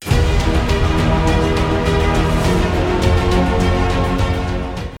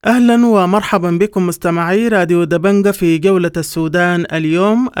أهلا ومرحبا بكم مستمعي راديو دبنقا في جولة السودان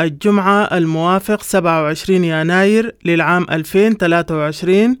اليوم الجمعة الموافق 27 يناير للعام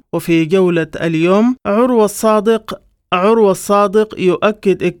 2023. وفي جولة اليوم عروة الصادق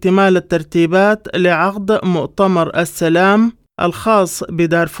يؤكد اكتمال الترتيبات لعقد مؤتمر السلام الخاص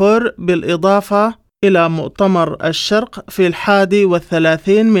بدارفور بالإضافة إلى مؤتمر الشرق في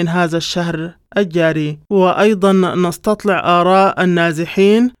 31 من هذا الشهر الجاري. وأيضا نستطلع آراء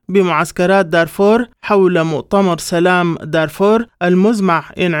النازحين بمعسكرات دارفور حول مؤتمر سلام دارفور المزمع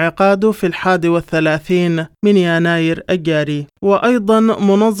انعقاده في 31 من يناير الجاري. وأيضا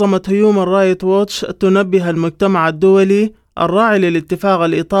منظمة هيومن رايت ووتش تنبه المجتمع الدولي الراعي للاتفاق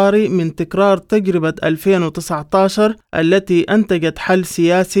الإطاري من تكرار تجربة 2019 التي أنتجت حل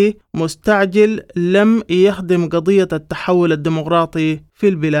سياسي مستعجل لم يخدم قضية التحول الديمقراطي في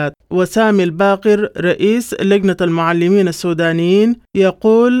البلاد. وسامي الباقر رئيس لجنة المعلمين السودانيين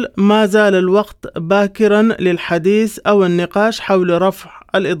يقول ما زال الوقت باكرا للحديث أو النقاش حول رفع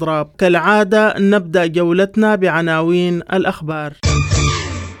الإضراب. كالعادة نبدأ جولتنا بعناوين الأخبار.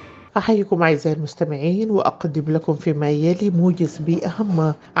 أحييكم أعزائي المستمعين وأقدم لكم فيما يلي موجز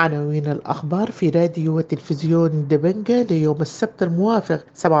بأهم عناوين الأخبار في راديو وتلفزيون دبنقا ليوم السبت الموافق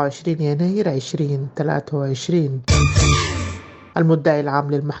 27 يناير 2023. المدعي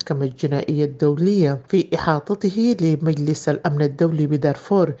العام للمحكمة الجنائية الدولية في إحاطته لمجلس الأمن الدولي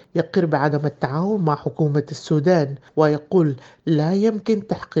بدارفور يقر بعدم التعاون مع حكومة السودان ويقول لا يمكن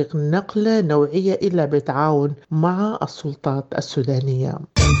تحقيق نقلة نوعية إلا بالتعاون مع السلطات السودانية.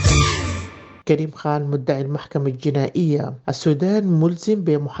 كريم خان مدعي المحكمة الجنائية السودان ملزم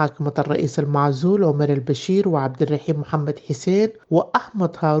بمحاكمة الرئيس المعزول عمر البشير وعبد الرحيم محمد حسين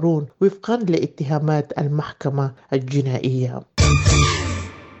وأحمد هارون وفقا لاتهامات المحكمة الجنائية.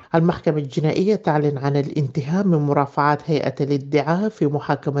 المحكمة الجنائية تعلن عن الانتهاء من مرافعات هيئة الادعاء في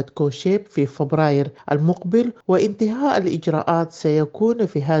محاكمة كوشيب في فبراير المقبل، وانتهاء الإجراءات سيكون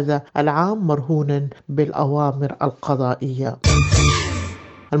في هذا العام مرهونا بالأوامر القضائية.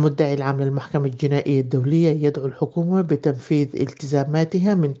 المدعي العام للمحكمة الجنائية الدولية يدعو الحكومة بتنفيذ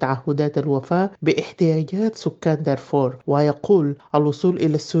التزاماتها من تعهدات الوفاء باحتياجات سكان دارفور ويقول الوصول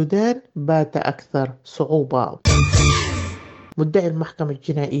إلى السودان بات أكثر صعوبة. مدعي المحكمة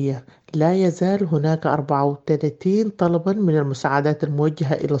الجنائية لا يزال هناك 34 طلبا من المساعدات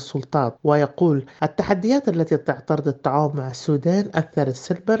الموجهة إلى السلطات ويقول التحديات التي تعترض التعاون مع السودان أثرت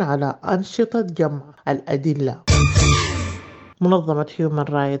سلبا على أنشطة جمع الأدلة. منظمة هيومن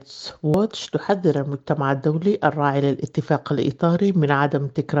رايتس ووتش تحذر المجتمع الدولي الراعي للاتفاق الإطاري من عدم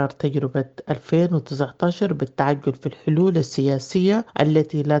تكرار تجربة 2019 بالتعجل في الحلول السياسية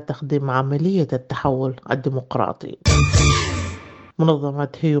التي لا تخدم عملية التحول الديمقراطي. منظمة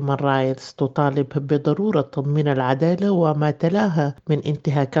هيومن رايتس تطالب بضرورة تضمين العدالة وما تلاها من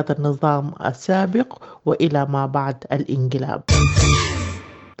انتهاكات النظام السابق وإلى ما بعد الانقلاب.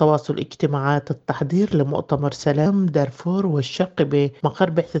 تواصل اجتماعات التحضير لمؤتمر سلام دارفور والشرق بمقر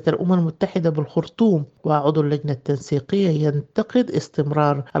بعثة الأمم المتحدة بالخرطوم، وعضو اللجنة التنسيقية ينتقد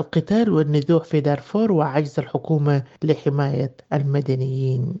استمرار القتال والنزوح في دارفور وعجز الحكومة لحماية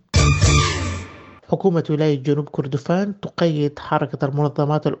المدنيين. حكومة ولاية جنوب كردفان تقيد حركة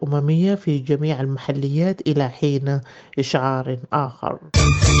المنظمات الأممية في جميع المحليات إلى حين إشعار آخر.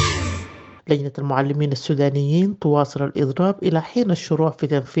 لجنة المعلمين السودانيين تواصل الإضراب إلى حين الشروع في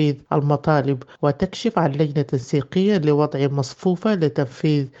تنفيذ المطالب وتكشف عن لجنة تنسيقية لوضع مصفوفة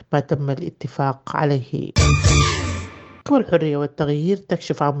لتنفيذ ما تم الاتفاق عليه. قوى الحرية والتغيير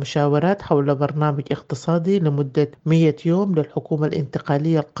تكشف عن مشاورات حول برنامج اقتصادي لمدة 100 يوم للحكومة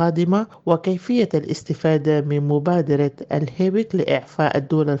الانتقالية القادمة وكيفية الاستفادة من مبادرة الهيبك لإعفاء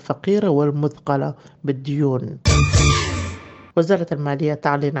الدول الفقيرة والمثقلة بالديون. وزارة المالية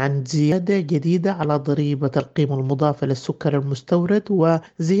تعلن عن زيادة جديدة على ضريبة القيمة المضافة للسكر المستورد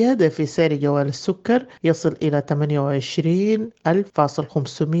وزيادة في سعر جوال السكر يصل إلى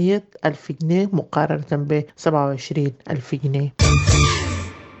 28,500 جنيه مقارنة ب 27,000 جنيه.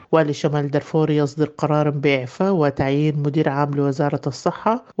 والي شمال دارفور يصدر قرارا بإعفاء وتعيين مدير عام لوزارة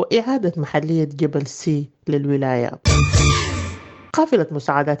الصحة وإعادة محلية جبل سي للولاية. قافلة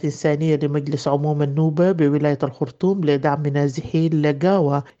مساعدات إنسانية لمجلس عموم النوبة بولاية الخرطوم لدعم نازحين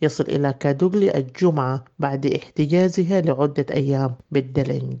لقاوة يصل إلى كادوغلي الجمعة بعد احتجازها لعدة أيام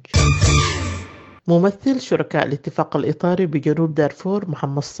بالدلنج. ممثل شركاء الاتفاق الإطاري بجنوب دارفور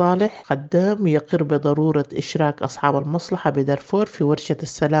محمد صالح قدام يقر بضرورة إشراك أصحاب المصلحة بدارفور في ورشة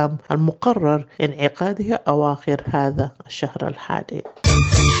السلام المقرر انعقادها أواخر هذا الشهر الحالي.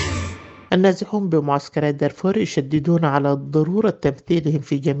 النازحون بمعسكرات دارفور يشددون على ضرورة تمثيلهم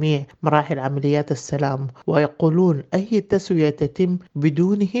في جميع مراحل عمليات السلام، ويقولون أي تسوية تتم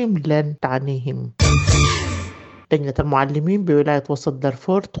بدونهم لن تعنيهم. لجنة المعلمين بولاية وسط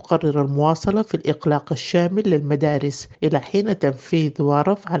دارفور تقرر المواصلة في الإغلاق الشامل للمدارس إلى حين تنفيذ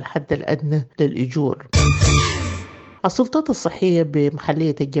ورفع الحد الأدنى للأجور. السلطات الصحية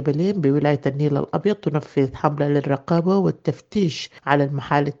بمحلية الجبلين بولاية النيل الأبيض تنفذ حملة للرقابة والتفتيش على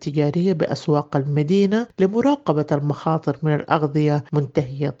المحال التجارية بأسواق المدينة لمراقبة المخاطر من الأغذية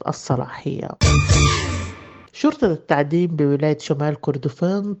منتهية الصلاحية. شرطة التعدين بولاية شمال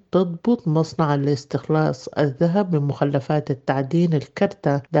كردفان تضبط مصنعا لاستخلاص الذهب من مخلفات التعدين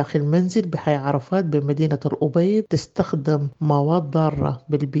الكرتة داخل منزل بحي عرفات بمدينة الأبيض تستخدم مواد ضارة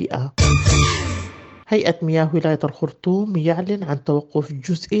بالبيئة. هيئة مياه ولاية الخرطوم يعلن عن توقف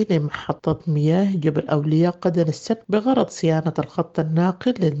جزئي لمحطة مياه جبل أولياء قدر السبت بغرض صيانة الخط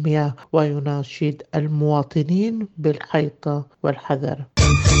الناقل للمياه، ويناشد المواطنين بالحيطة والحذر.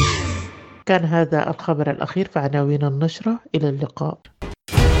 كان هذا الخبر الأخير في عناوين النشرة. إلى اللقاء.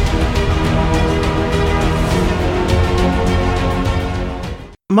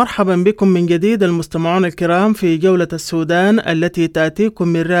 مرحبا بكم من جديد المستمعون الكرام في جولة السودان التي تأتيكم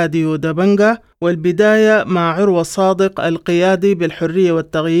من راديو دبنقا، والبداية مع عروة صادق القيادي بالحرية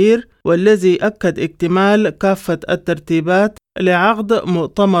والتغيير، والذي أكد اكتمال كافة الترتيبات لعقد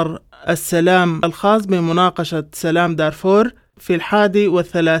مؤتمر السلام الخاص بمناقشة سلام دارفور في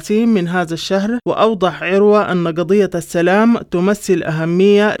 31 من هذا الشهر. وأوضح عروة أن قضية السلام تمثل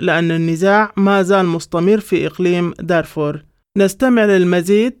أهمية لأن النزاع ما زال مستمر في إقليم دارفور. نستمع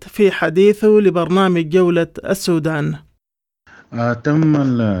للمزيد في حديثه لبرنامج جولة السودان. تم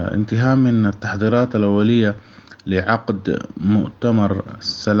الانتهاء من التحضيرات الأولية لعقد مؤتمر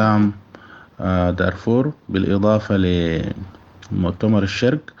السلام دارفور بالإضافة لمؤتمر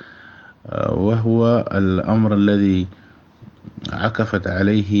الشرق، وهو الأمر الذي عكفت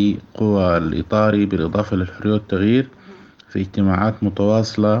عليه قوى الإطاري بالإضافة للحرية والتغيير في اجتماعات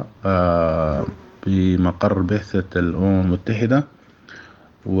متواصلة بمقر بعثة الأمم المتحدة،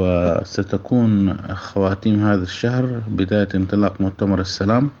 وستكون خواتيم هذا الشهر بداية انطلاق مؤتمر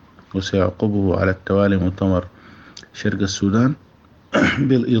السلام، وسيعقبه على التوالي مؤتمر شرق السودان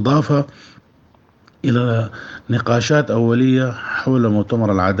بالإضافة إلى نقاشات أولية حول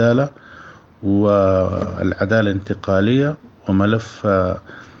مؤتمر العدالة والعدالة الانتقالية وملف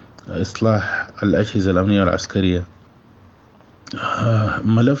إصلاح الأجهزة الأمنية والعسكرية.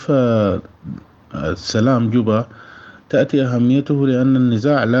 ملف السلام جوبا تأتي أهميته لأن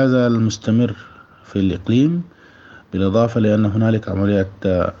النزاع لا زال مستمر في الإقليم، بالإضافة لأن هنالك عمليات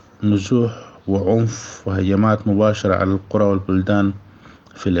نزوح وعنف وهجمات مباشرة على القرى والبلدان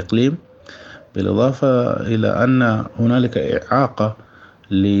في الإقليم، بالإضافة إلى أن هنالك إعاقة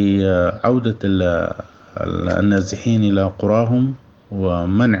لعودة النازحين إلى قراهم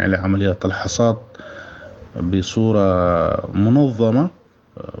ومنع لعمليات الحصاد بصورة منظمة.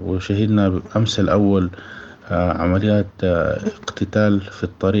 وشهدنا بأمس الأول عمليات اقتتال في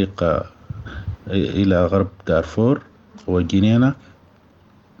الطريق إلى غرب دارفور والجنينة،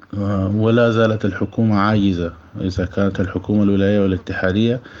 ولا زالت الحكومة عاجزة، إذا كانت الحكومة الولاية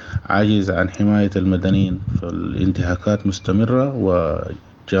والاتحادية عاجزة عن حماية المدنيين، فالانتهاكات مستمرة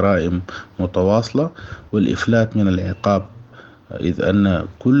وجرائم متواصلة والإفلات من العقاب، إذ أن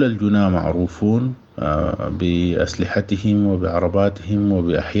كل الجناة معروفون بأسلحتهم وبعرباتهم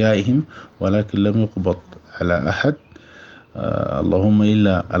وبأحيائهم، ولكن لم يقبض على أحد اللهم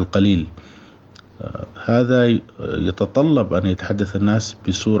إلا القليل. هذا يتطلب أن يتحدث الناس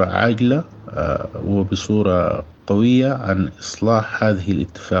بصورة عاجلة وبصورة قوية عن إصلاح هذه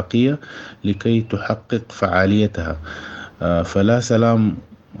الاتفاقية لكي تحقق فعاليتها. فلا سلام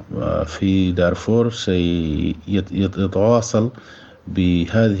في دارفور سيتواصل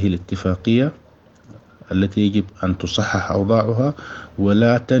بهذه الاتفاقية التي يجب أن تصحح أوضاعها،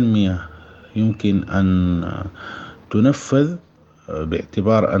 ولا تنمية يمكن أن تنفذ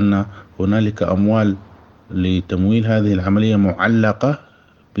باعتبار أن هنالك أموال لتمويل هذه العملية معلقة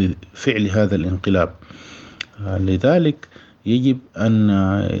بفعل هذا الانقلاب. لذلك يجب أن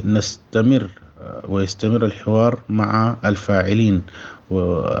نستمر ويستمر الحوار مع الفاعلين،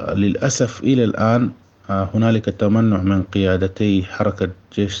 وللأسف إلى الآن هنالك تمنع من قيادتي حركة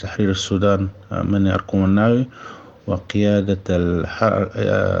جيش تحرير السودان من يركم الناوي وقيادة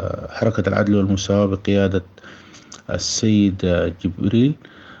حركة العدل والمساواة بقيادة السيد جبريل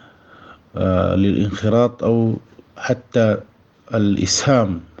للانخراط أو حتى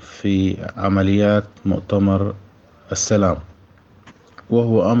الإسهام في عمليات مؤتمر السلام،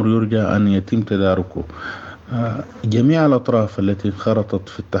 وهو أمر يرجى أن يتم تداركه. جميع الأطراف التي انخرطت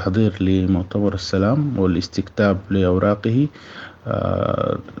في التحضير لمؤتمر السلام والاستكتاب لأوراقه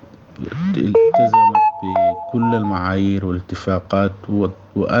آه، التزمت بكل المعايير والاتفاقات،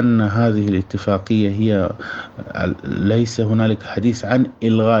 وأن هذه الاتفاقية هي ليس هنالك حديث عن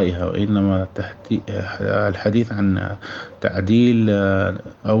إلغائها، وإنما الحديث عن تعديل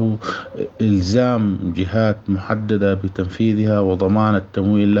أو إلزام جهات محددة بتنفيذها وضمان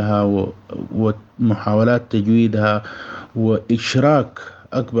التمويل لها ومحاولات تجويدها وإشراك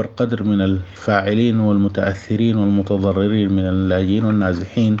أكبر قدر من الفاعلين والمتأثرين والمتضررين من اللاجئين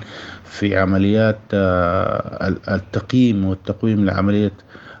والنازحين في عمليات التقييم والتقويم لعملية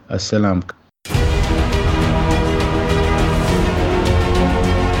السلام.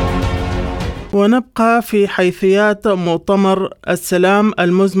 ونبقى في حيثيات مؤتمر السلام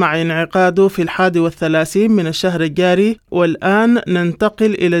المزمع انعقاده في 31 من الشهر الجاري، والآن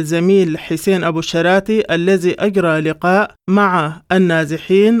ننتقل إلى الزميل حسين أبو الشراتي الذي أجرى لقاء مع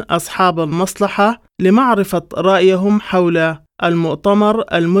النازحين أصحاب المصلحة لمعرفة رأيهم حول المؤتمر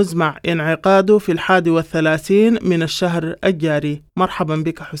المزمع انعقاده في 31 من الشهر الجاري. مرحبا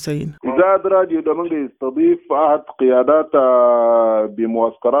بك حسين. إذاعة راديو دبنقا يستضيف أحد قيادات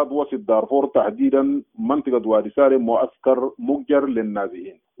بمعسكرات وسط دارفور، تحديدا منطقة وادي سالم، معسكر مجر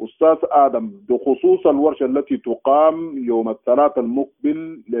للنازحين. أستاذ آدم، بخصوص الورشة التي تقام يوم الثلاثاء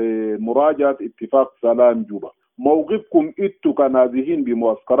المقبل لمراجعة اتفاق سلام جوبا، موقفكم إنتوا كنازحين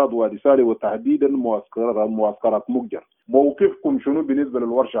بمعسكرات وادي سالم وتحديدا معسكرات مجر، موقفكم شنو بالنسبة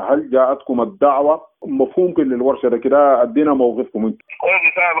للورشة؟ هل جاءتكم الدعوة؟ مفهومكم للورشة ده كده، أدينا موقفكم انتوا.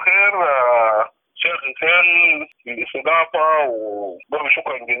 مساء الخير شيخ حسين بالاستضافة، وبرضه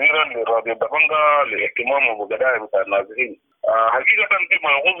شكرا جزيلا لراديو دبنقا لاهتمامه بالقضايا بتاع النازحين. حقيقة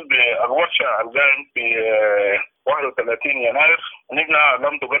فيما يخص بالورشة القائم في 31 يناير، نحن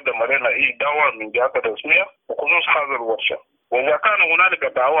لم تقدم علينا أي دعوة من جهات الرسمية بخصوص هذا الورشة، وإذا كان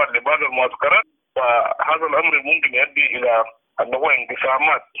هنالك دعوات لبعض المعسكرات فهذا الأمر ممكن يؤدي إلى أنه هو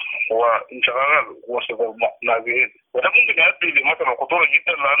انقسامات وانشغال وسط النازحين، وده ممكن يؤدي لمثلا خطورة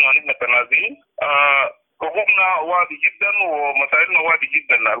جدا، لأنه نحن كنازحين حقوقنا واضح جدا ومسائلنا واضح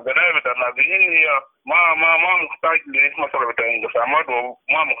جدا. القضايا بتاع النازحين هي ما محتاج لمسألة بتاع انقسامات،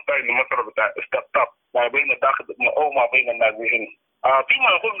 وما محتاج لمسألة بتاع استقطاب ما بين الداخل أو ما بين النازحين. فيما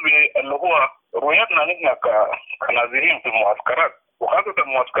يخص اللي هو رؤيتنا نحن كنازحين في المعسكرات، وخاصة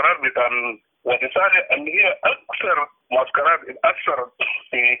المعسكرات بتاع وادي سالم اللي هي أكثر معسكرات أثرت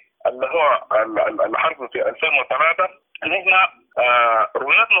في اللي هو الحرب في 2003، نحن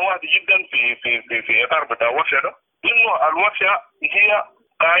رؤيتنا واضحة جدا في إطار بتاع الورشة ده، إنه الورشة هي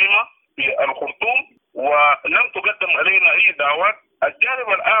قائمة في الخرطوم ولم تقدم علينا أي دعوات. الجانب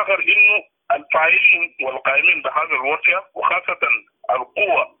الآخر إنه الفاعلين والقائمين بهذه الورشة وخاصة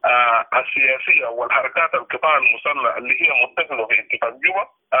القوى السياسية والحركات القطاع المسلح اللي هي متصلة في اتفاق جوبا،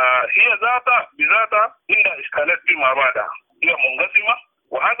 هي بذاتها عندها إشكالات فيما بعدها، هي منقسمة،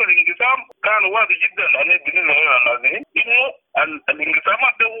 وهذا الانقسام كان واضح جدا بالنسبة لنا النازحين إنه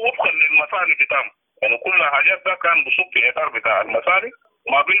الانقسامات ده وفقا للمصالح بتاعهم، يعني كل حاجات ده كان بصب في إطار بتاع المصالح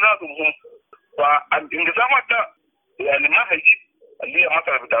ما بيناتهم هم. فالانقسامات ده يعني ما هيجيب اللي هي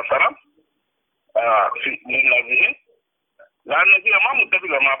مثلا بتاع السلام في للنازحين، لأن هي ما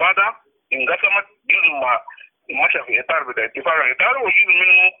متفقة مع بعضها، انقسمت، جزء ما مشى في إطار بتاع اتفاق الإطار، وجزء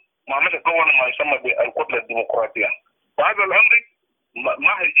منه ما مشى كون ما يسمى بالكتلة الديمقراطية. وهذا الأمر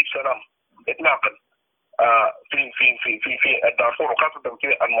ما هيجيب سلام إطلاقا في الدارفور وخاصة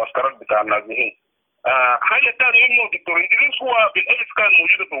في المعسكرات بتاع النازحين. حاجة ثانية إنه دكتور إدريس هو بالأمس كان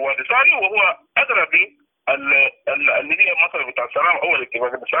موجود في وادي سالم، وهو أدرى اللي هي مثلا بتاع السلام أو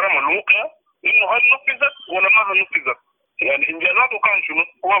الاتفاق السلام الوقع إنه هل نفذت ولا ما هل نفذت، يعني إنجازاته كان شنو،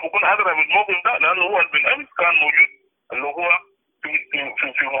 هو بيكون أدرى بالموقف ده، لأنه هو بالأمس كان موجود اللي هو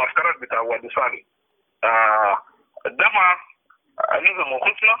في معسكرات بتاع وادي سالم. ده مع نظم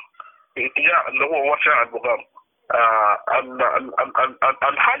وخصنا في اتجاه اللي هو ورشة البغام.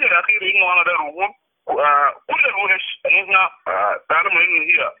 الحاجة الأخيرة إنه أنا داير أقول كل الورش اللي احنا تعلم إنه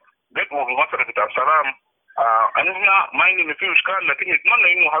هي جدوى بمصر بتاع السلام، أن احنا ما عندنا فيه إشكال، لكن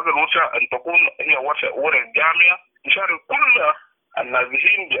نتمنى إنه هذا الورشة أن تكون هي ورشة أولى جامعة تشارك كل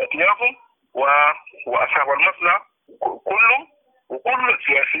النازحين بأطيافهم وأصحاب المصلحة كلهم وكل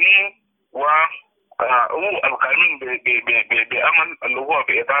السياسيين والقائمين بأمل اللي هو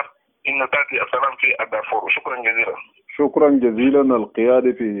بإطار إنه تأتي السلام في الدارفور. شكرا جزيلا. شكرا جزيلا.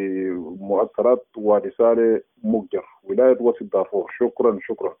 القيادة في مؤسسات وادي سالم مجر ولاية وسط دارفور.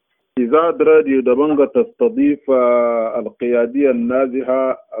 شكرا. إذاعة راديو دبنقا تستضيف القيادية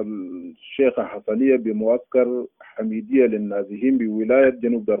النازحة الشيخة حسنية بمعسكر حميدية للنازحين بولاية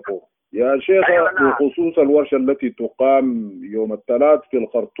جنوب دارفور. يا شيخ بخصوص الورشة التي تقام يوم الثلاث في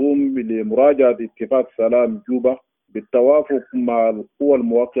الخرطوم لمراجعة اتفاق سلام جوبا بالتوافق مع القوى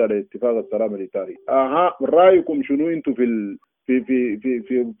الموقعة لاتفاق السلام الإيطالي. رأيكم شنو انتم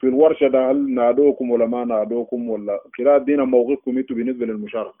في الورشة ده؟ هل نادوكم ولا ما نادوكم ولا كده؟ ادينا موقفكم انتم بالنسبة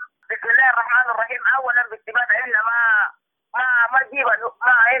للمشاركة. بسم الله الرحمن الرحيم. اولا باستبان احنا ما جيبا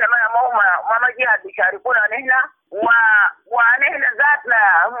ما هنا ما جهة بيشاركونا نحن ونحن ذاتنا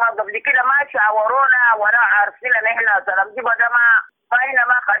هم قبل كده ما شاورونا ولا عارفين نحن سلام جيبا ده ما هنا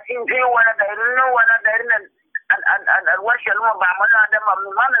ما قاسين فيه ولا دايرين الورشة اللي هم بعملوها ده ما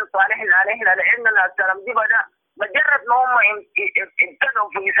من صالحنا نحن لاننا سلام جيبا ده مجرد ما هم ابتدوا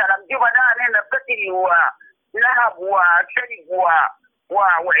في سلام جيبا ده نحن قتل ونهب وسرق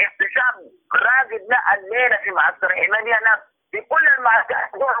واحتساب راقد لا الليله في معسكر حماديه ناس في كل المعسكر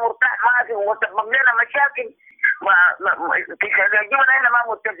مرتاح ما في وسبب لنا مشاكل في شبابنا احنا ما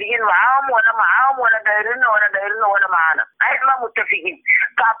متفقين معاهم ولا دايرين ولا معانا. احنا ما متفقين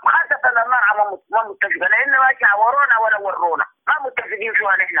خاصه المرعى ما متفقين لان ما شاورونا ولا ورونا ما متفقين شو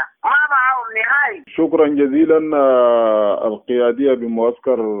احنا ما معاهم نهائي. شكرا جزيلا القياديه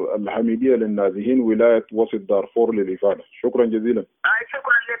بمعسكر الحميديه للنازحين ولايه وسط دارفور للافاده. شكرا جزيلا.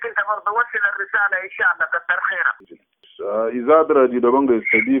 شكرا لك انت برضه. وصل الرساله ان شاء الله. كثر خيرك. إذا راديو دبنقا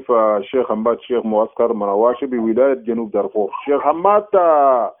يستضيف الشيخ حماد شيخ معسكر مناواشي بولاية جنوب دارفور. شيخ حماد،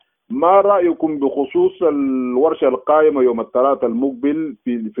 ما رأيكم بخصوص الورشة القائمة يوم الثلاثاء المقبل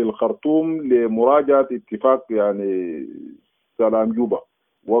في الخرطوم لمراجعة اتفاق يعني سلام جوبا؟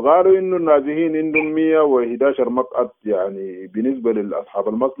 وقالوا إنه النازحين عندهم 111 مقعد يعني بالنسبة لأصحاب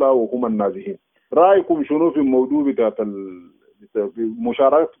المصلحة وهم النازحين. رأيكم شنو في الموضوع بتاعت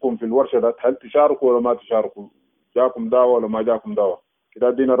مشاركتكم في الورشة ده؟ هل تشاركوا ولا ما تشاركوا؟ جاكم دعوة ولا ما جاكم دعوة؟ كده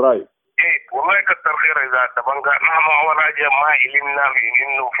ادينا الرأي. والله كتر خير إذا دبنقا. نحن أول حاجة ما علمنا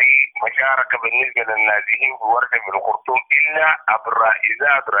إنه في مشاركة بالنسبة للنازحين بورشة في الخرطوم إلا عبر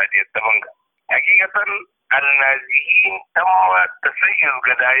إذاعة راديو دبنقا. حقيقة النازحين تم تسيير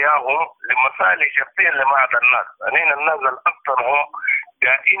قضاياهم لمصالح شخصية لبعض الناس. علينا الناس الأكثر هم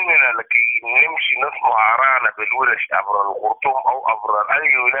جائننا لكي نمشي نسمع آراءنا بالورش عبر الخرطوم أو عبر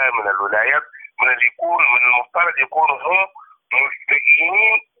أي ولاية من الولايات من المفترض يكونوا هم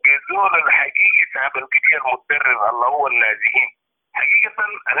مستقيمين بزول الحقيقي صاحب القضية المتضرر اللي هو النازحين. حقيقة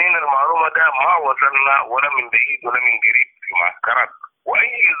علينا المعلومة ده ما وصلنا ولا من بعيد ولا من قريب في معسكرات،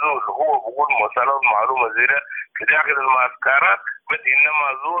 وأي زول هو بقول مثلا معلومة زي ده في داخل المعسكرات بس إنما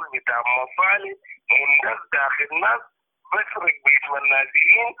زول بتاع مصالح من داخل الناس بيسرق باسم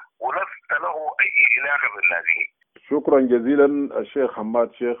النازحين ولست له أي علاقة بالنازحين. شكرا جزيلا الشيخ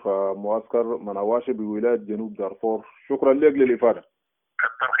حماد شيخ معسكر مناواشي بولاية جنوب دارفور. شكرا لك للإفادة.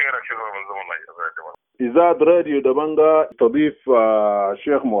 كتر خيرك. شكرا الله. إذاعة راديو دبنقا تضيف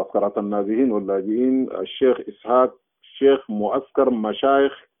شيخ معسكرات النازحين واللاجئين الشيخ إسحاق شيخ معسكر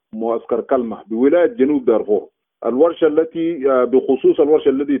مشايخ معسكر كلمة بولاية جنوب دارفور. الورشة التي بخصوص الورشة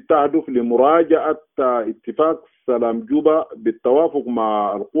التي تهدف لمراجعة اتفاق سلام جوبا بالتوافق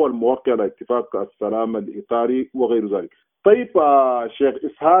مع القوى الموقعة لاتفاق السلام الإيطالي وغير ذلك. طيب شيخ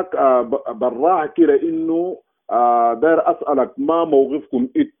إسحاق، بالراحة كده إنه داير أسألك ما موقفكم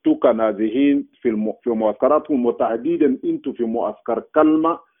إنتوا كنازحين في معسكراتكم وتحديدا إنتوا في معسكر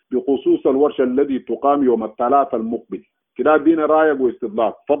كلمة بخصوص الورشة التي تقام يوم الثلاثاء المقبل؟ كده دينا رايك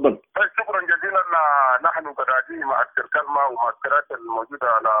واستدلاك. تفضل. شكرا جزيلا. نحن كنازحين معسكر كلمة ومعسكرات الموجودة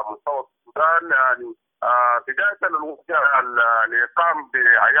على مستوى السودان يعني بداية الوجهة لإقام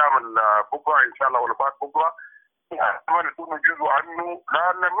بأيام بكرة إن شاء الله ولا بعد بكرة كمان يكون جزء عنه،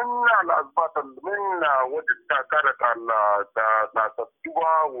 لأن من الأسباب من وجد كانت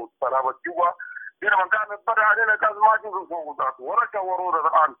الجوبا وسلامة جوبا لما كانت بدأ علينا كان ما جزء فوق ذاته ولا شاورونا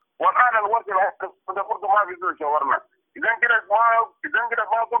الآن، والآن الورشة برضه ما في زول شاورنا. إذا كده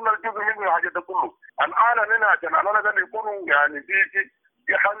ما قلنا الجزء منه الحاجة ده كله. الآن لنا عشان أنا قال يكونوا يعني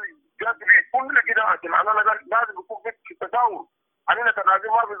في حل جذري كل كده عشان أنا قال لازم يكون في تداول. علينا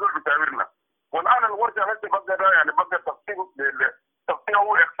كنازحين ما في زول بتعبرنا. والآن الورشة هسه بقى ده يعني بقى تفصيل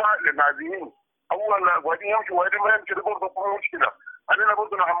هو إخفاء للنازحين. أول وادي يمشي وادي ما يمشي ده برضه مشكلة. علينا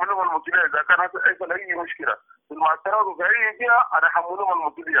برضه نحملهم المسؤولية إذا كان هيحصل أي مشكلة في المعسكرات وفي أي جهة أنا حملهم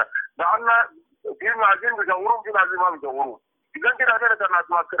المسؤولية، لأن في نازحين بيشاورون في نازحين ما بيشاورون. إذا كده علينا كان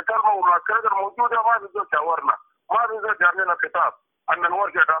معسكر كلمة والمعسكرات الموجودة ما بيزول شاورنا، ما بيزول جاب لنا خطاب أن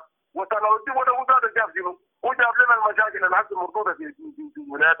الورشة ده وتنودي ولا وزاد جاب شنو؟ وجاب لنا المشاكل الحق المردودة في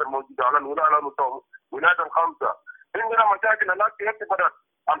الولايات الموجودة على الولايات الخمسة. عندنا مشاكل الآن في بدأت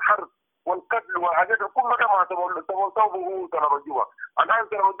الحرب والقتل والحاجات كلها ما تبغوا سلام الجوبا. الآن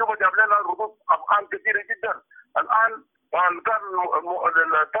سلام الجوبا جاب لنا ردود أفعال كثيرة جدا. الآن كان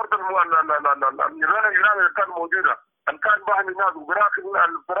طرد النظام الإيراني اللي كان موجودة اللي كان بهم الناس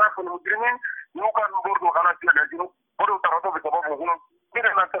وبراق المجرمين يو كان برضو خلاص يجنوا برضو تردوا بسببهم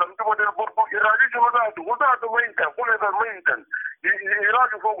كده مثلا تبغى ده برضو إيراني شو وذاته ميتا كل هذا ميتا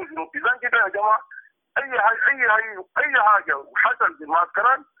إيراني فوق جنوب إذا كده يا جماعة أي حاجة حصل في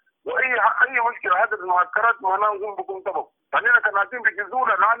المعسكرات وأي مشكلة حصل في المعسكرات ما نظن بكم سبب خلينا كنا عايزين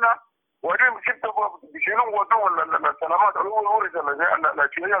بجزولة لأننا وبعدين شفت بيشيلون ودوا السلامات الأول ورثة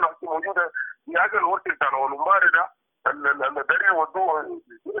الأشياء اللي موجودة في هذا الوقت كان والمبارد ده دارين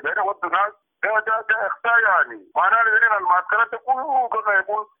ودوا ناس ده اختار يعني معناه ان المعسكرات كله كما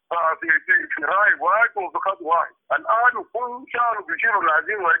يقول في راي واحد وفي خط واحد الان كل شهر بيشيلوا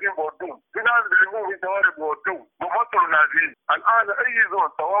النازين وارجين بودوم في ناس بيلقوهم في شوارع بودوم بفصلوا النازين الان اي زول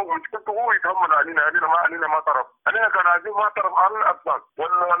سواء مشكلته هو يتحمل علينا ما طرف علينا كان عايزين ما طرف على الابطال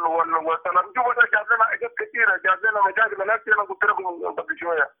والسلام جوبا ده جاب لنا حاجات كثيره جاب لنا مشاكل ناس انا قلت لكم قبل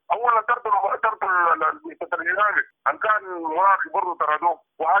شويه اولا طرد الايراني ان كان مراقي برضه طردوه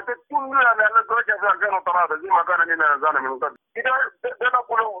وحاجات كلها لان درجه في 2003 زي ما كان هنا نزال من قبل كده ده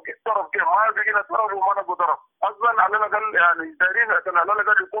نقول طرف كيف ما بقينا طرف وما نقول طرف اصلا على الاقل يعني دايرين على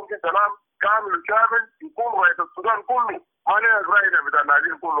الاقل يكون في سلام كامل شامل يكون رايه السودان كله ما لنا راينا بتاع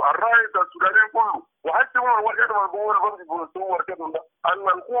النازين كله الراي بتاع السودانيين كله وحتى هو الواحد ما بقول برضه بنصور كده ان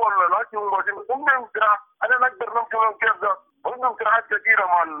القوه اللي هم انا نقدر نمشي كيف ده عندهم قراءات كثيرة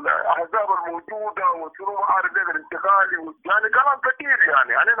مع الأحزاب الموجودة وشنو ما أعرف إيه الانتقالي يعني كلام كثير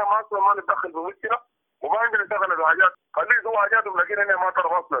يعني علينا ما أصلا ما نتدخل بمشكلة وما عندنا نشتغل بحاجات خليه يسوي حاجاتهم لكن أنا ما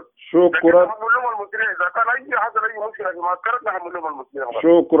طرف أصلا. شكرا. نحمل لهم المسؤولية إذا كان أي حصل أي مشكلة في معسكرات نحمل لهم المسؤولية.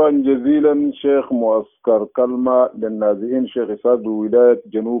 شكرا جزيلا شيخ معسكر كلمة للنازحين شيخ إسحاق بولاية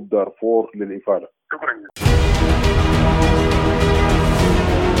جنوب دارفور للإفادة. شكرا جزيلا.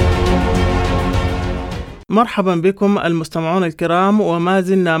 مرحبا بكم المستمعون الكرام، وما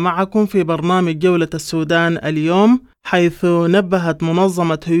زلنا معكم في برنامج جولة السودان اليوم، حيث نبهت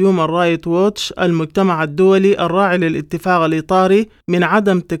منظمة هيومن رايت ووتش المجتمع الدولي الراعي للاتفاق الإطاري من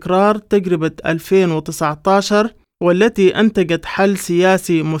عدم تكرار تجربة 2019 والتي أنتجت حل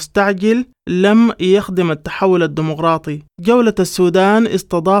سياسي مستعجل لم يخدم التحول الديمقراطي. جولة السودان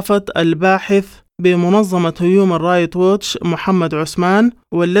استضافت الباحث بمنظمة هيومن رايت ووتش محمد عثمان،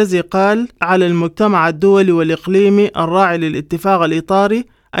 والذي قال على المجتمع الدولي والإقليمي الراعي للاتفاق الإطاري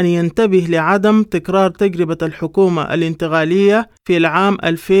أن ينتبه لعدم تكرار تجربة الحكومة الانتقالية في العام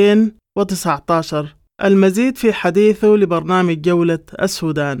 2019. المزيد في حديثه لبرنامج جولة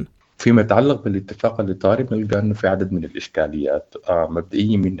السودان. فيما يتعلق بالاتفاق الإطاري بنلقى أنه في عدد من الإشكاليات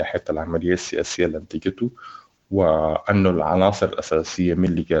مبدئيا من ناحية العملية السياسية اللي انتجته، وأنه العناصر الأساسية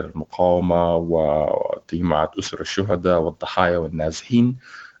من لجان المقاومة وتجمعات أسر الشهداء والضحايا والنازحين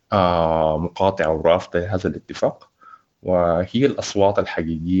مقاطعة ورافضة هذا الاتفاق، وهي الأصوات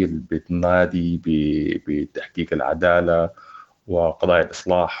الحقيقية اللي بتنادي بتحقيق العدالة وقضايا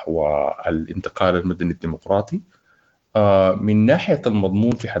الإصلاح والانتقال المدني الديمقراطي. من ناحية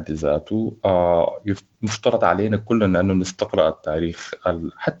المضمون في حد ذاته يفترض علينا كلنا أنه نستقرأ التاريخ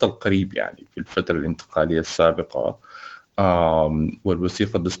حتى القريب، يعني في الفترة الانتقالية السابقة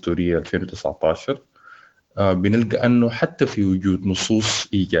والوثيقة الدستورية 2019 بنلقى أنه حتى في وجود نصوص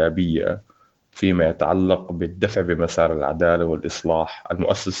إيجابية فيما يتعلق بالدفع بمسار العدالة والإصلاح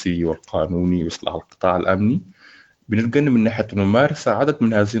المؤسسي والقانوني وإصلاح القطاع الأمني، بنلقى أنه من ناحية الممارسة عدد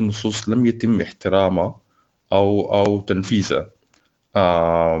من هذه النصوص لم يتم احترامها أو تنفيذها.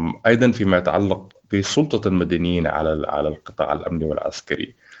 أيضا فيما يتعلق بسلطة المدنيين على القطاع الأمني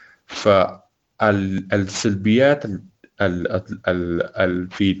والعسكري، فالسلبيات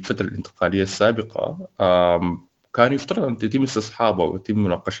في الفترة الانتقالية السابقة كان يفترض أن يتم استصحابها ويتم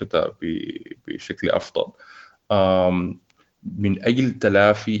مناقشتها بشكل أفضل من أجل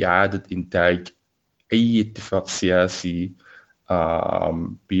تلافي إعادة إنتاج أي اتفاق سياسي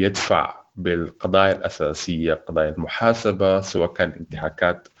بيدفع بالقضايا الأساسية، قضايا المحاسبة، سواء كان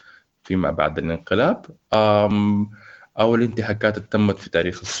انتهاكات فيما بعد الانقلاب أو الانتهاكات اللي تمت في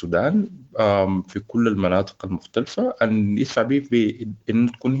تاريخ السودان في كل المناطق المختلفة، أن يدفع به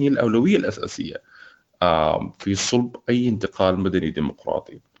بأن تكون هي الأولوية الأساسية في صلب أي انتقال مدني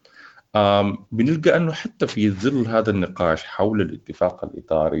ديمقراطي. بنلقى أنه حتى في ظل هذا النقاش حول الاتفاق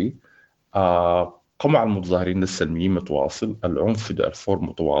الإطاري قمع المتظاهرين السلميين متواصل، العنف في دارفور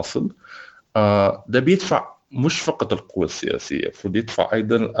متواصل. ده بيدفع مش فقط القوى السياسية، فبيدفع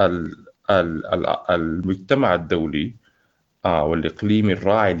أيضا المجتمع الدولي والإقليمي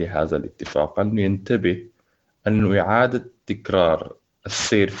الراعي لهذا الاتفاق أن ينتبه أنه إعادة تكرار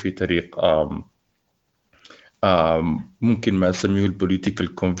السير في طريق ممكن ما يسميه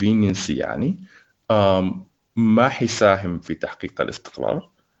البوليتيكال كونفينينسي، يعني ما حيساهم في تحقيق الاستقرار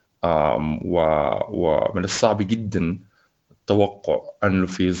ومن الصعب جدا التوقع أنه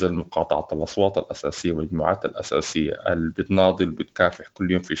في ظل مقاطعة الأصوات الأساسية والمجموعات الأساسية اللي بتناضل بتكافح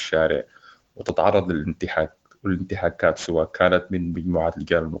كل يوم في الشارع وتتعرض للانتهاكات سواء كانت من مجموعات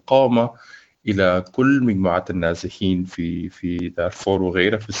رجال المقاومة إلى كل مجموعات النازحين في دارفور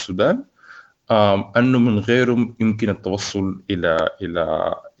وغيرها في السودان، أنه من غيرهم يمكن التوصل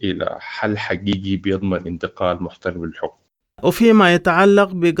إلى حل حقيقي بيضمن انتقال محترم للحكم. وفيما يتعلق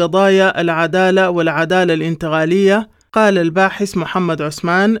بقضايا العدالة والعدالة الانتقالية، قال الباحث محمد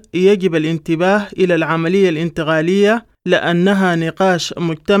عثمان: يجب الانتباه إلى العملية الانتقالية لأنها نقاش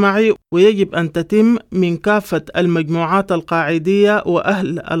مجتمعي ويجب أن تتم من كافة المجموعات القاعدية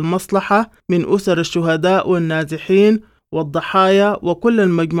وأهل المصلحة من أسر الشهداء والنازحين والضحايا وكل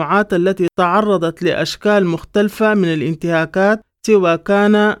المجموعات التي تعرضت لأشكال مختلفة من الانتهاكات سواء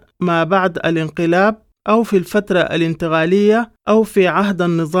كان ما بعد الانقلاب أو في الفترة الانتقالية أو في عهد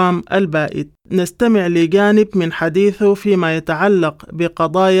النظام البائد. نستمع لجانب من حديثه فيما يتعلق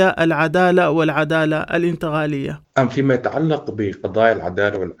بقضايا العدالة والعدالة الانتقالية. فيما يتعلق بقضايا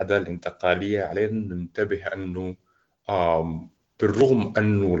العدالة والعدالة الانتقالية علينا ننتبه أنه بالرغم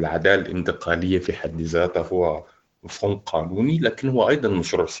أنه العدالة الانتقالية في حد ذاتها هو مفهوم قانوني، لكن هو أيضا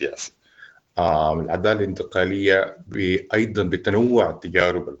مشروع سياسي. العدالة الانتقالية أيضا بتنوع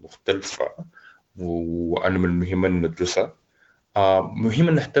التجارب المختلفة، وأنا من المهم أن ندرسها. مهم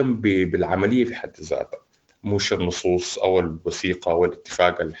أن نهتم بالعملية في حد ذاتها، مش النصوص أو الوثيقة أو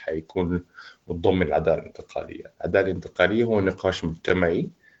الاتفاق اللي حيكون متضمن العدالة الانتقالية. العدالة الانتقالية هو نقاش مجتمعي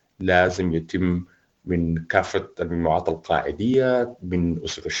لازم يتم من كافة المجموعات القاعدية، من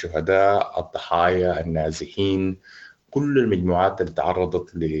أسر الشهداء، الضحايا، النازحين، كل المجموعات اللي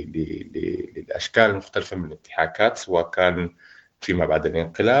تعرضت للأشكال المختلفة من الانتهاكات سواء كان فيما بعد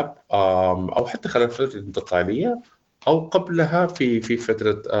الانقلاب أو حتى خلال الفترة الانتقالية أو قبلها في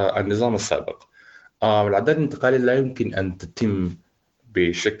فترة النظام السابق. العدالة الانتقالية لا يمكن أن تتم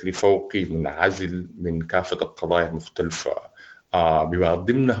بشكل فوقي منعزل من كافة القضايا المختلفة بما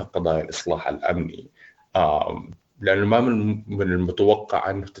ضمنها قضايا الإصلاح الأمني، لأنه ما من المتوقع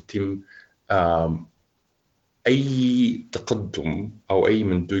أن تتم أي تقدم أو أي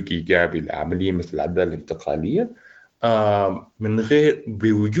مندوج إيجابي لعملية مثل العدالة الانتقالية من غير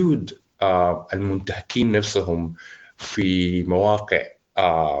بوجود المنتهكين نفسهم في مواقع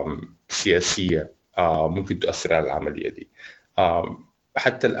سياسية ممكن تؤثر على العملية دي.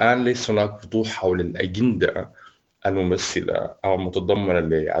 حتى الآن ليس هناك وضوح حول الأجندة الممثلة أو المتضمنة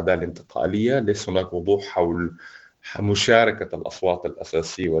للعدالة الانتقالية، ليس هناك وضوح حول مشاركة الأصوات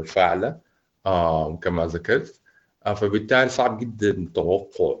الأساسية والفاعلة كما ذكرت. فبالتالي صعب جدا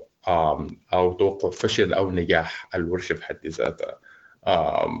توقع أو توقع فشل أو نجاح الورشة في حد ذاتها.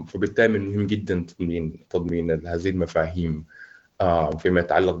 فبالتالي من المهم جدا تضمين هذه المفاهيم فيما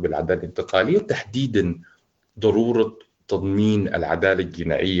يتعلق بالعدالة الانتقالية، تحديدا ضرورة تضمين العدالة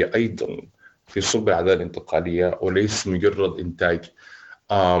الجنائية أيضا في صلب العدالة الانتقالية، وليس مجرد إنتاج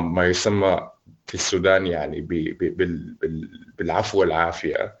ما يسمى في السودان يعني بالعفو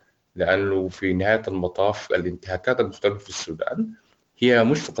والعافية، لأنه في نهاية المطاف الانتهاكات المختلفة في السودان هي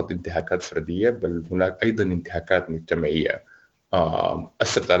مش فقط انتهاكات فردية، بل هناك أيضا انتهاكات مجتمعية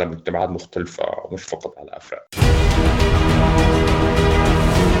أثرت على مجتمعات مختلفة مش فقط على أفراد.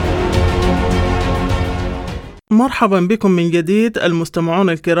 مرحبا بكم من جديد المستمعون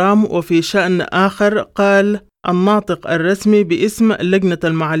الكرام. وفي شأن آخر، قال الناطق الرسمي باسم لجنة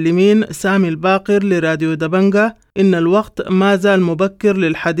المعلمين سامي الباقر لراديو دبنقا إن الوقت ما زال مبكر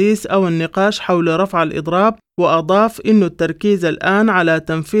للحديث أو النقاش حول رفع الإضراب، وأضاف إنه التركيز الآن على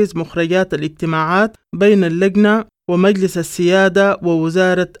تنفيذ مخرجات الاجتماعات بين اللجنة ومجلس السيادة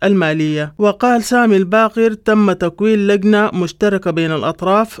ووزارة المالية. وقال سامي الباقر تم تكوين لجنة مشتركة بين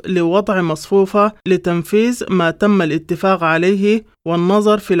الأطراف لوضع مصفوفة لتنفيذ ما تم الاتفاق عليه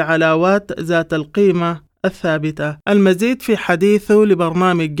والنظر في العلاوات ذات القيمة الثابتة. المزيد في حديثه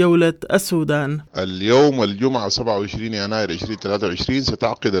لبرنامج جولة السودان. اليوم الجمعة 27 يناير 2023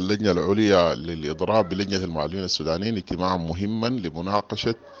 ستعقد اللجنة العليا للإضراب بلجنة المعلمين السودانيين اجتماعا مهما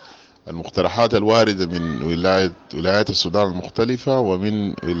لمناقشة المقترحات الواردة من ولايات السودان المختلفة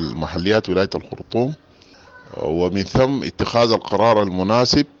ومن محليات ولاية الخرطوم، ومن ثم اتخاذ القرار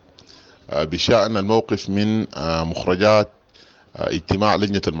المناسب بشأن الموقف من مخرجات اجتماع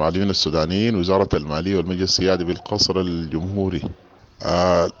لجنة المعلمين السودانيين وزارة المالية والمجلس السيادي بالقصر الجمهوري.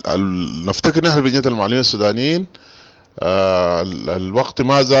 نفتكر نحن بلجنة المعلمين السودانيين الوقت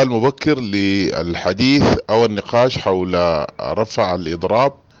ما زال مبكر للحديث أو النقاش حول رفع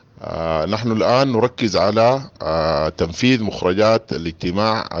الإضراب. نحن الآن نركز على تنفيذ مخرجات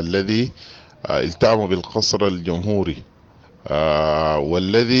الاجتماع الذي التأم بالقصر الجمهوري.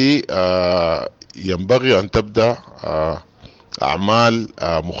 والذي ينبغي أن تبدأ أعمال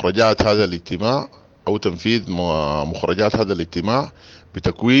مخرجات هذا الاجتماع أو تنفيذ مخرجات هذا الاجتماع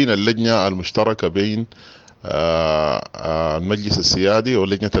بتكوين اللجنة المشتركة بين المجلس السيادي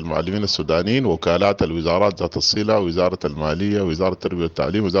ولجنة المعلمين السودانيين ووكالات الوزارات ذات الصلة، وزارة المالية، وزارة التربية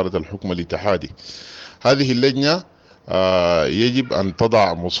والتعليم، وزارة الحكم الاتحادي. هذه اللجنة يجب أن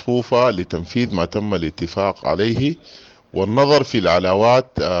تضع مصفوفة لتنفيذ ما تم الاتفاق عليه والنظر في العلاوات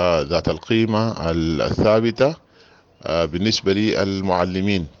ذات القيمة الثابتة بالنسبة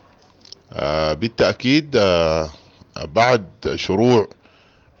للمعلمين. بالتأكيد بعد شروع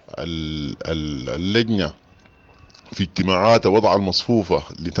اللجنة في اجتماعات وضع المصفوفة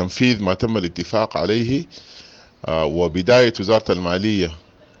لتنفيذ ما تم الاتفاق عليه وبداية وزارة المالية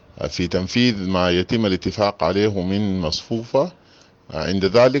في تنفيذ ما يتم الاتفاق عليه من مصفوفة، عند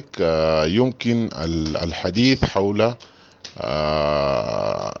ذلك يمكن الحديث حول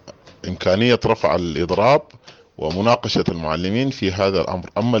إمكانية رفع الإضراب ومناقشة المعلمين في هذا الأمر.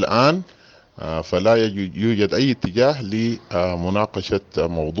 أما الآن فلا يوجد أي اتجاه لمناقشة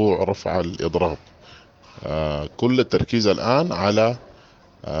موضوع رفع الإضراب. كل التركيز الآن على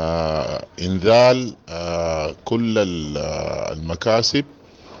إنزال كل المكاسب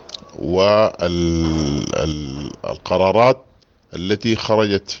والقرارات التي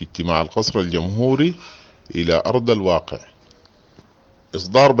خرجت في اجتماع القصر الجمهوري إلى أرض الواقع.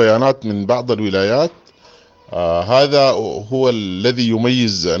 إصدار بيانات من بعض الولايات، هذا هو الذي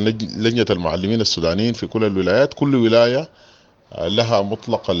يميز لجنة المعلمين السودانيين في كل الولايات. كل ولاية لها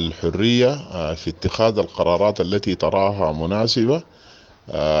مطلق الحرية في اتخاذ القرارات التي تراها مناسبة.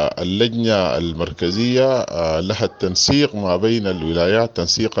 اللجنة المركزية لها التنسيق ما بين الولايات،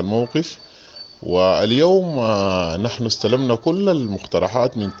 تنسيق الموقف. واليوم نحن استلمنا كل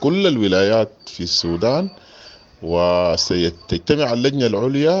المقترحات من كل الولايات في السودان، وستجتمع اللجنة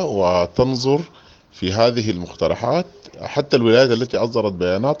العليا وتنظر في هذه المقترحات. حتى الولايات التي أصدرت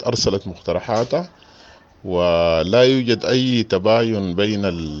بيانات أرسلت مقترحاتها، ولا يوجد أي تباين بين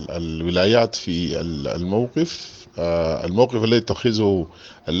الولايات في الموقف الذي تتخذه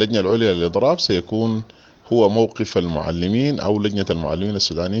اللجنة العليا للإضراب سيكون هو موقف المعلمين أو لجنة المعلمين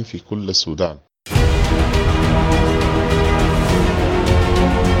السودانيين في كل السودان.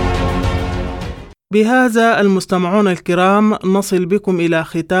 بهذا المستمعون الكرام نصل بكم إلى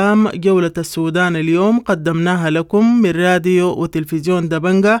ختام جولة السودان اليوم، قدمناها لكم من راديو وتلفزيون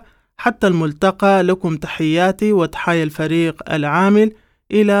دبنقا. حتى الملتقى، لكم تحياتي وتحايا الفريق العامل.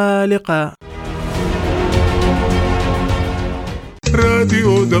 إلى لقاء.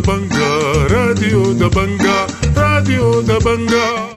 راديو دبنقا، راديو دبنقا، راديو دبنقا.